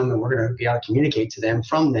system, and we're going to be able to communicate to them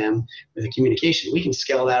from them with a communication. We can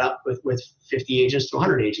scale that up with 50 agents to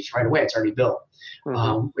 100 agents right away. It's already built.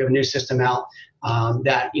 Mm-hmm. We have a new system out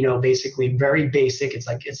that, basically very basic. It's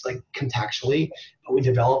like contextually, but we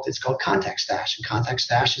developed. It's called Contact Stash, and Contact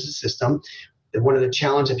Stash is a system that one of the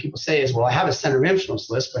challenges that people say is, well, I have a center of influence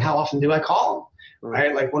list, but how often do I call them?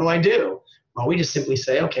 Right? Like, what do I do? Well, we just simply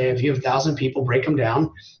say, okay, if you have 1,000 people, break them down,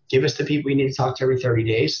 give us the people you need to talk to every 30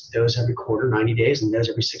 days, those every quarter, 90 days, and those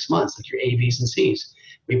every 6 months, like your A, Bs, and Cs.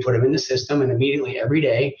 We put them in the system, and immediately every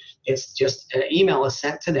day, it's just an email is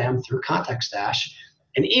sent to them through Contact Stash.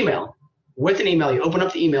 An email. With an email, you open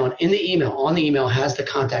up the email, and in the email, on the email has the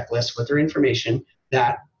contact list with their information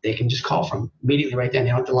that they can just call from immediately right then. They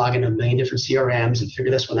don't have to log into a million different CRMs and figure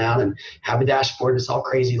this one out and have a dashboard that's all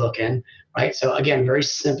crazy looking, right? So again, very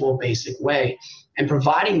simple, basic way. And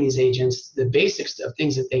providing these agents the basics of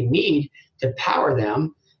things that they need to power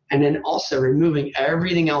them, and then also removing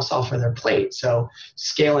everything else off of their plate. So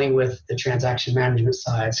scaling with the transaction management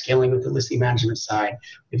side, scaling with the listing management side.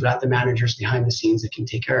 We've got the managers behind the scenes that can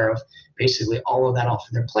take care of basically all of that off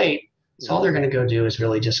of their plate. So all they're going to go do is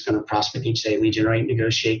really just going to prospect each day, lead generate,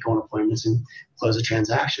 negotiate, go on appointments, and close the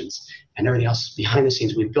transactions. And everything else behind the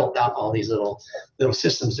scenes, we've built out all these little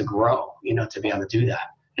systems to grow, to be able to do that.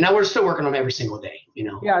 And now we're still working on them every single day,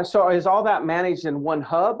 Yeah. So is all that managed in one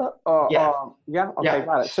hub? Yeah. Yeah. Okay. Yeah.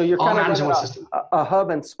 Got it. So you're kind of running a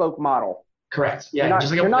hub and spoke model. Correct. Yeah.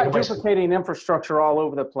 You're not duplicating infrastructure all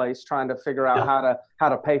over the place, trying to figure out how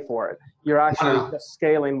to pay for it. You're actually just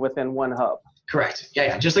scaling within one hub. Correct.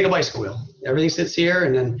 Yeah. Just like a bicycle wheel. Everything sits here,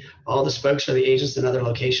 and then all the spokes are the agents in other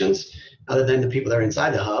locations, other than the people that are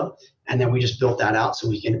inside the hub. And then we just built that out so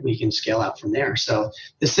we can scale out from there. So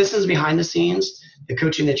the systems behind the scenes, the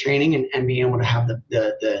coaching, the training, and being able to have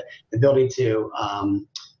the ability to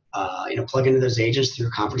plug into those agents through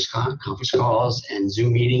conference calls and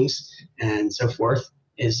Zoom meetings and so forth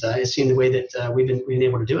is seeing the way that we've been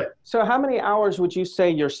able to do it. So how many hours would you say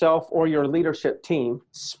yourself or your leadership team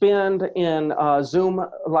spend in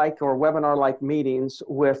Zoom-like or webinar-like meetings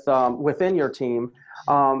with within your team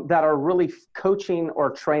that are really coaching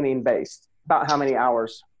or training based? About how many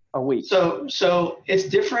hours a week? So it's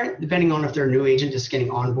different depending on if they're a new agent just getting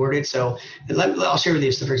onboarded. So I'll share with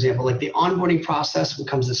you. So for example, like the onboarding process when it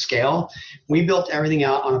comes to scale, we built everything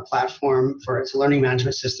out on a platform it's a learning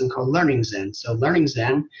management system called LearningZen. So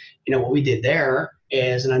LearningZen, what we did there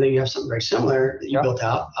is, and I know you have something very similar that you built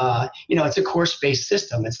out, it's a course-based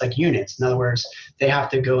system. It's like units. In other words, they have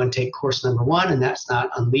to go and take course number 1, and that's not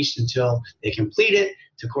unleashed until they complete it,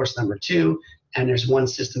 to course number 2. And there's one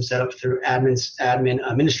system set up through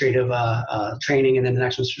administrative training, and then the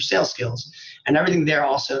next one's for sales skills. And everything there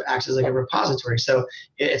also acts as like a repository. So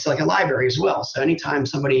it's like a library as well. So anytime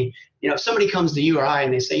somebody, if somebody comes to you or I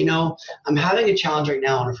and they say, I'm having a challenge right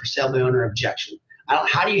now on a for sale by owner objection.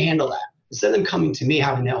 How do you handle that? Instead of them coming to me,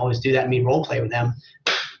 having to always do that and me role play with them,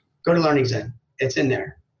 go to LearningZen. It's in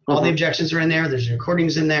there. All the objections are in there. There's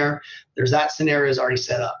recordings in there. There's that scenario is already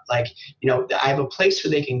set up. Like, I have a place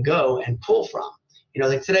where they can go and pull from.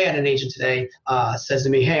 Like today, I had an agent today says to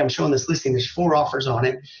me, hey, I'm showing this listing. There's 4 offers on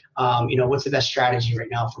it. What's the best strategy right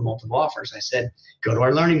now for multiple offers? I said, go to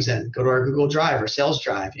our LearningZen, go to our Google Drive or Sales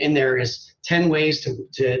Drive. In there is 10 ways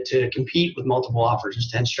to compete with multiple offers.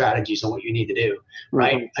 There's 10 strategies on what you need to do,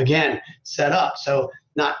 right? Again, set up. So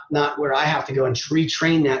not where I have to go and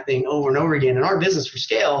retrain that thing over and over again. In our business for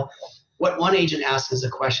scale, what one agent asks as a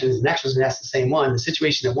question, the next one's going to ask the same one. The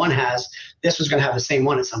situation that one has, this was going to have the same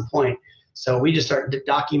one at some point. So we just started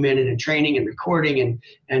documenting and training and recording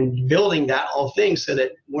and building that whole thing so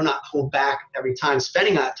that we're not pulled back every time,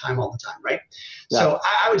 spending that time all the time, right? Yeah. So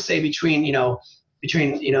I would say between the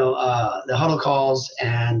huddle calls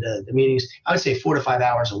and the meetings, I would say 4 to 5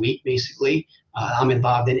 hours a week, basically. I'm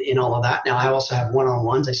involved in all of that. Now, I also have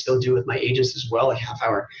one-on-ones I still do with my agents as well, like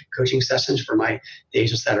half-hour coaching sessions for the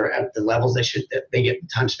agents that are at the levels that they get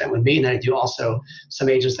time spent with me. And then I do also some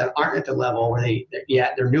agents that aren't at the level where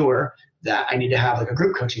they're newer, that I need to have like a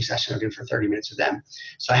group coaching session I do for 30 minutes with them.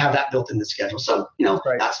 So I have that built in the schedule. So,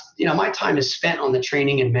 that's, my time is spent on the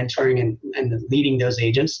training and mentoring and leading those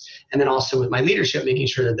agents. And then also with my leadership, making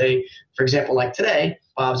sure that they, for example, like today,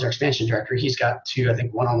 Bob's our expansion director. He's got 2, I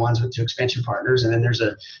think, one-on-ones with 2 expansion partners. And then there's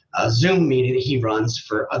a Zoom meeting that he runs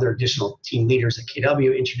for other additional team leaders at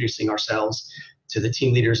KW, introducing ourselves to the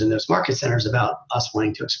team leaders in those market centers about us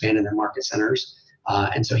wanting to expand in their market centers.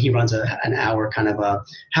 And so he runs an hour, kind of a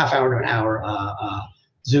half hour to an hour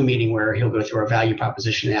Zoom meeting where he'll go through our value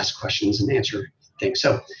proposition, ask questions, and answer things.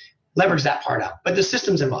 So leverage that part out. But the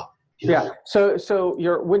system's involved. Yeah. So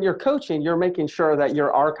when you're coaching, you're making sure that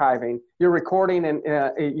you're archiving, you're recording, and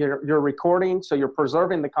you're recording. So you're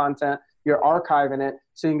preserving the content, you're archiving it,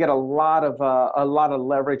 so you can get a lot of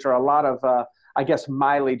leverage or a lot of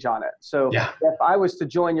mileage on it. So if I was to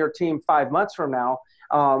join your team 5 months from now,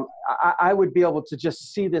 I would be able to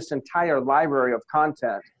just see this entire library of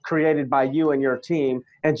content created by you and your team,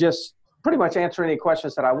 and just pretty much answer any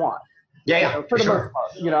questions that I want. For the most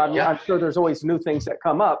part. I'm sure there's always new things that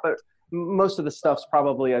come up, but most of the stuff's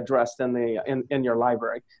probably addressed in your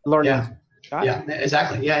library. Learning. Yeah,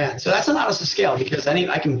 exactly. Yeah. So that's allowed us to scale, because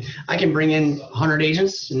I can bring in 100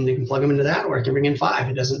 agents and they can plug them into that, or I can bring in 5.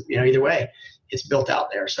 It doesn't, either way, it's built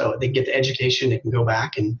out there. So they get the education, they can go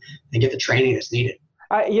back and they get the training that's needed.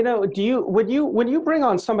 When you bring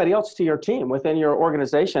on somebody else to your team within your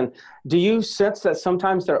organization, do you sense that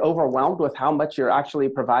sometimes they're overwhelmed with how much you're actually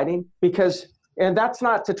providing? And that's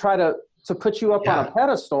not to try to put you up on a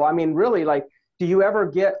pedestal. I mean, really, like, do you ever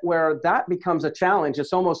get where that becomes a challenge?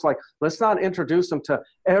 It's almost like, let's not introduce them to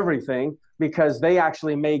everything, because they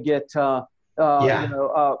actually may get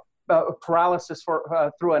paralysis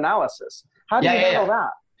through analysis. How do you handle that?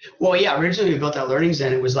 Well, originally we built that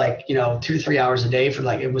LearningZen. It was like, 2 to 3 hours a day for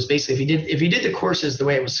it was basically, if you did the courses the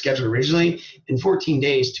way it was scheduled originally, in 14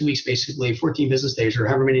 days, 2 weeks, basically 14 business days, or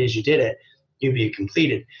however many days you did it, you'd be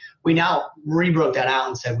completed. We now rebroke that out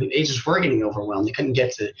and said agents were getting overwhelmed. They couldn't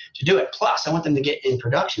get to do it. Plus, I want them to get in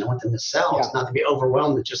production. I want them to sell. It's not to be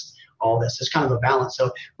overwhelmed with just all this. It's kind of a balance.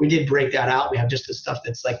 So we did break that out. We have just the stuff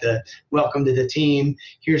that's like the welcome to the team.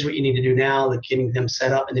 Here's what you need to do now, like getting them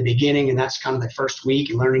set up in the beginning. And that's kind of the first week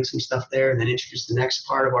and learning some stuff there, and then introduce the next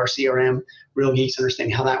part of our CRM, Real Geeks,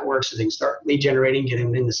 understanding how that works so they can start lead generating, getting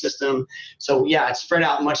them in the system. So it's spread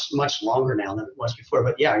out much, much longer now than it was before.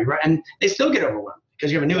 But you're right. And they still get overwhelmed,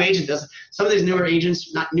 because you have a new agent. Some of these newer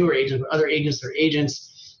agents, not newer agents, but other agents, they're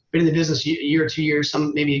agents, been in the business a year or 2 years,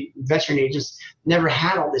 some maybe veteran agents never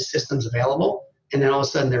had all these systems available. And then all of a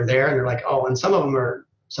sudden they're there and they're like, oh, and some of them are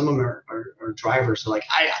drivers. They're like,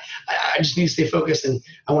 I just need to stay focused and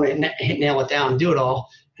I want to nail it down and do it all.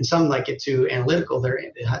 And some like get too analytical. They're,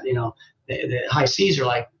 the high C's are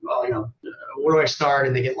like, well, where do I start?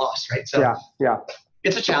 And they get lost, right? So yeah.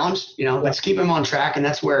 It's a challenge, let's keep them on track. And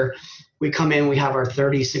that's where we come in. We have our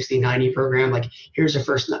 30, 60, 90 program. Like, here's the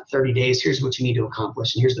first 30 days. Here's what you need to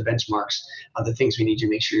accomplish. And here's the benchmarks of the things we need to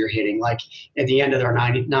make sure you're hitting. Like at the end of their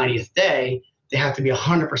 90th day, they have to be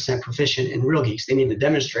 100% proficient in Real Geeks. They need to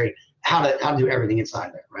demonstrate how to do everything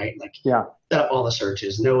inside there, right? Like set up all the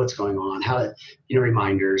searches, know what's going on, how to,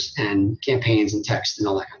 reminders and campaigns and text and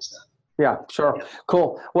all that kind of stuff. Yeah, sure. Yeah.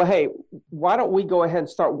 Cool. Well, hey, why don't we go ahead and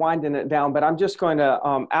start winding it down? But I'm just going to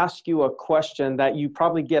ask you a question that you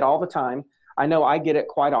probably get all the time. I know I get it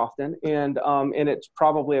quite often, and it's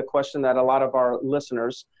probably a question that a lot of our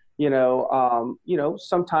listeners,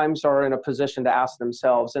 sometimes are in a position to ask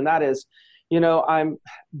themselves, and that is, I'm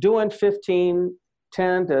doing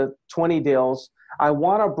 10 to 20 deals. I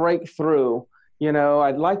want to break through.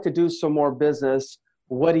 I'd like to do some more business.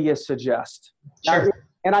 What do you suggest? Sure.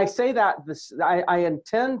 And I say that I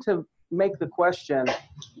intend to make the question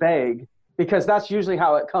vague because that's usually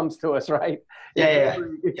how it comes to us, right? Yeah.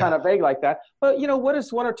 It's kind of vague like that. But, what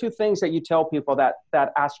is one or two things that you tell people that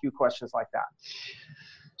ask you questions like that?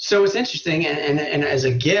 So it's interesting. And as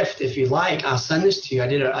a gift, if you like, I'll send this to you.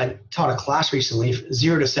 I taught a class recently,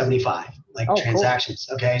 0 to 75, transactions.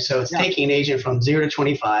 Cool. Okay. So it's taking an agent from 0 to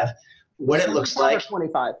 25, what it looks like.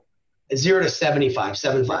 25. 0 to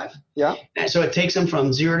 75. Yeah. And so it takes them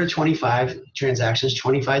from 0 to 25 transactions,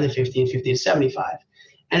 25 to 50, and 50 to 75.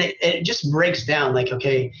 And it just breaks down like,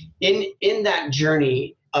 okay, in that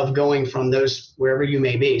journey of going from those, wherever you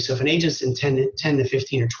may be. So if an agent's in 10 to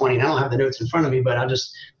 15 or 20, and I don't have the notes in front of me, but I'll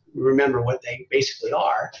just remember what they basically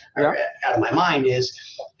are out of my mind is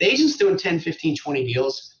the agent's doing 10, 15, 20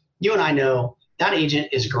 deals. You and I know that agent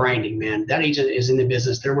is grinding, man. That agent is in the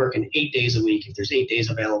business. They're working 8 days a week. If there's 8 days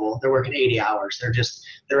available, they're working 80 hours.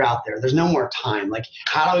 They're out there. There's no more time. Like,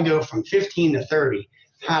 how do I go from 15 to 30?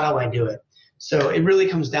 How do I do it? So it really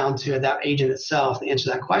comes down to that agent itself. The answer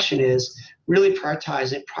to that question is really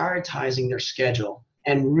prioritizing their schedule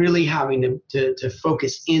and really having to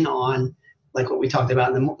focus in on, like what we talked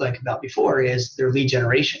about about before, is their lead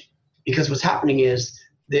generation. Because what's happening is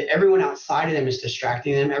that everyone outside of them is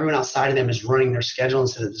distracting them. Everyone outside of them is running their schedule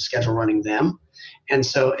instead of the schedule running them. And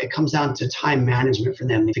so it comes down to time management for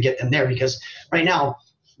them to get them there, because right now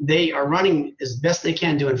they are running as best they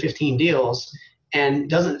can doing 15 deals, and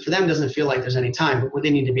doesn't feel like there's any time. But what they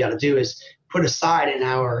need to be able to do is put aside an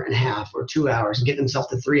hour and a half or 2 hours and get themselves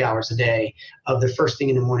to 3 hours a day of the first thing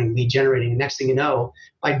in the morning lead generating. Next thing you know,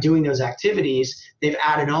 by doing those activities, they've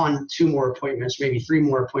added on 2 more appointments, maybe 3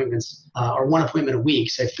 more appointments, or 1 appointment a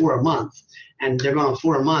week, say 4 a month. And they're going on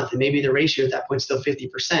 4 a month, and maybe the ratio at that point is still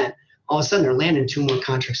 50%. All of a sudden, they're landing 2 more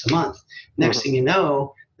contracts a month. Next thing,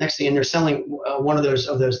 and they're selling one of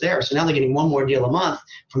those there. So now they're getting 1 more deal a month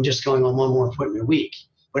from just going on 1 more appointment a week.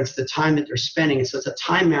 But it's the time that they're spending. And so it's a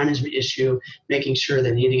time management issue, making sure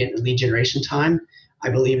they need to get the lead generation time, I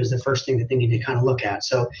believe, is the first thing that they need to kind of look at.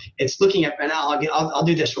 So it's looking at, and I'll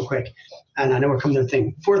do this real quick. And I know we're coming to the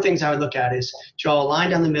thing. 4 things I would look at is draw a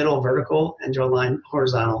line down the middle, vertical, and draw a line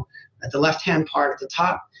horizontal. At the left-hand part at the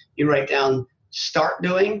top, you write down start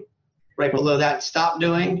doing. Right below that, stop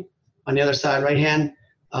doing. On the other side, right hand,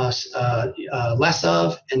 less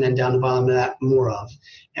of, and then down the bottom of that, more of.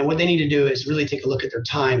 And what they need to do is really take a look at their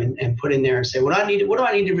time and put in there and say, what do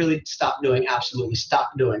I need to really stop doing? Absolutely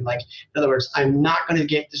stop doing. Like, in other words, I'm not going to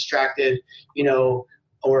get distracted,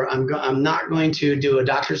 or I'm not going to do a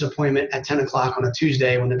doctor's appointment at 10 o'clock on a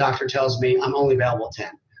Tuesday when the doctor tells me I'm only available at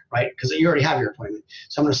 10, right? Because you already have your appointment.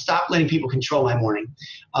 So I'm going to stop letting people control my morning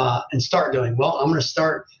and start doing. Well, I'm going to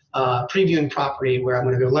start previewing property, where I'm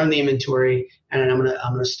going to go learn the inventory, and I'm going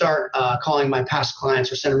to start calling my past clients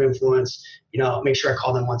or center of influence. Make sure I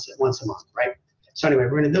call them once a month, right? So anyway,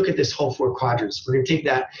 we're going to look at this whole 4 quadrants. We're going to take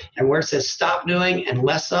that, and where it says stop doing and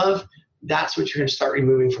less of, that's what you're going to start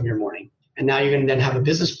removing from your morning. And now you're going to then have a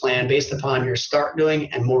business plan based upon your start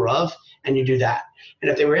doing and more of, and you do that.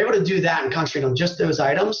 And if they were able to do that and concentrate on just those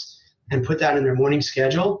items and put that in their morning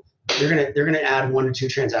schedule, they're going to add 1 to 2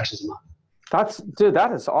 transactions a month.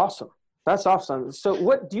 That is awesome. That's awesome. So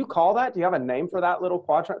what do you call that? Do you have a name for that little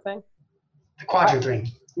quadrant thing? The quadrant thing.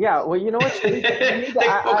 Yeah. Well, you know what?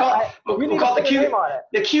 We'll call it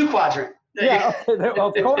the Q quadrant. Yeah. Okay,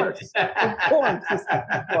 of course. Of course.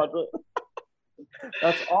 Quadrant.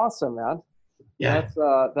 That's awesome, man. Yeah.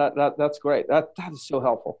 That's great. That is so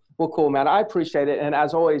helpful. Well, cool, man. I appreciate it. And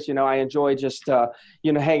as always, I enjoy just,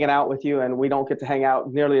 hanging out with you, and we don't get to hang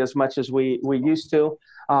out nearly as much as we used to.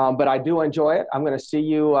 But I do enjoy it. I'm going to see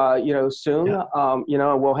you, soon, and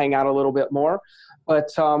we'll hang out a little bit more.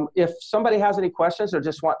 But if somebody has any questions or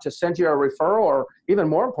just want to send you a referral, or even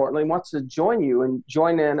more importantly, wants to join you and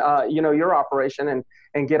join in, your operation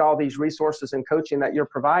and get all these resources and coaching that you're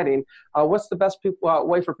providing, what's the best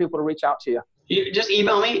way for people to reach out to you? You just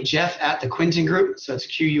email me, Jeff at the Quintin Group. So it's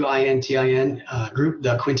QUINTIN group,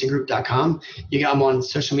 thequintingroup.com. I'm on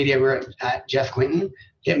social media. We're at Jeff Quintin.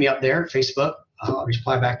 Hit me up there, Facebook. I'll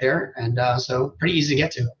reply back there. And so pretty easy to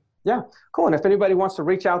get to. Yeah, cool. And if anybody wants to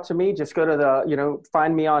reach out to me, just go to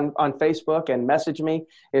find me on Facebook and message me.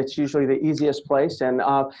 It's usually the easiest place. And,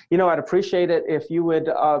 I'd appreciate it if you would,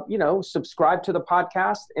 subscribe to the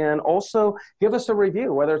podcast and also give us a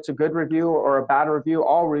review, whether it's a good review or a bad review.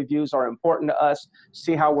 All reviews are important to us.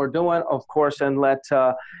 See how we're doing, of course, and let,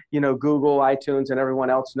 Google, iTunes, and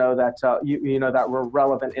everyone else know that, that we're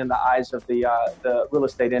relevant in the eyes of the real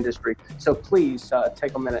estate industry. So please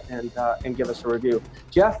take a minute and give us a review.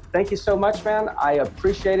 Jeff, thank you so much, man. I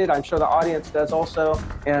appreciate it. I'm sure the audience does also,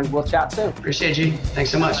 and we'll chat soon. Appreciate you.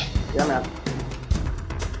 Thanks so much. Yeah, man.